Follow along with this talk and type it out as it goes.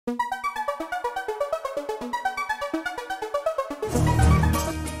People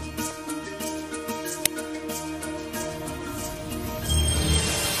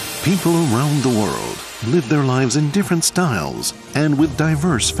around the world live their lives in different styles and with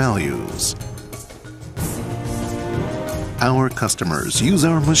diverse values. Our customers use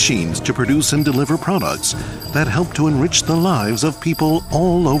our machines to produce and deliver products that help to enrich the lives of people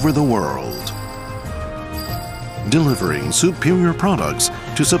all over the world. Delivering superior products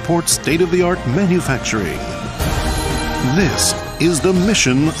to support state-of-the-art manufacturing. This is the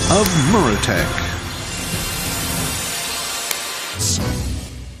mission of Muratec.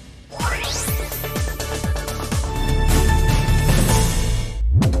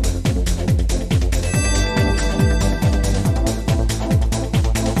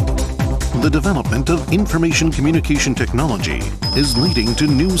 The development of information communication technology is leading to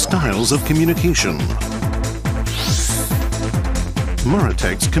new styles of communication.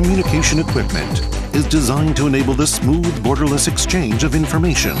 Muratec's communication equipment is designed to enable the smooth, borderless exchange of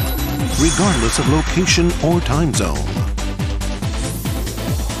information, regardless of location or time zone.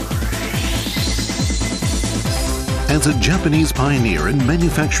 As a Japanese pioneer in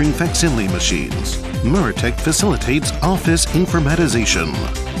manufacturing facsimile machines, Muratec facilitates office informatization.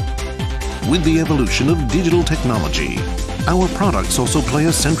 With the evolution of digital technology, our products also play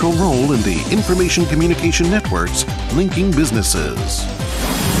a central role in the information communication networks linking businesses.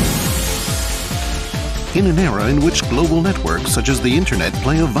 In an era in which global networks such as the Internet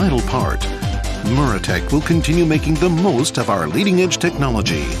play a vital part, Muratec will continue making the most of our leading-edge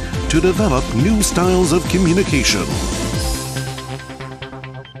technology to develop new styles of communication.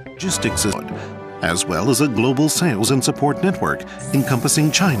 Logistics, as well as a global sales and support network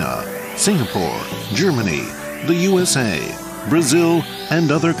encompassing China, Singapore, Germany, the USA, Brazil,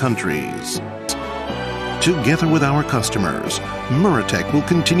 and other countries. Together with our customers, Muratec will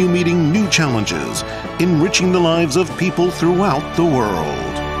continue meeting new challenges, enriching the lives of people throughout the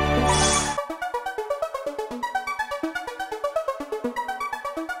world.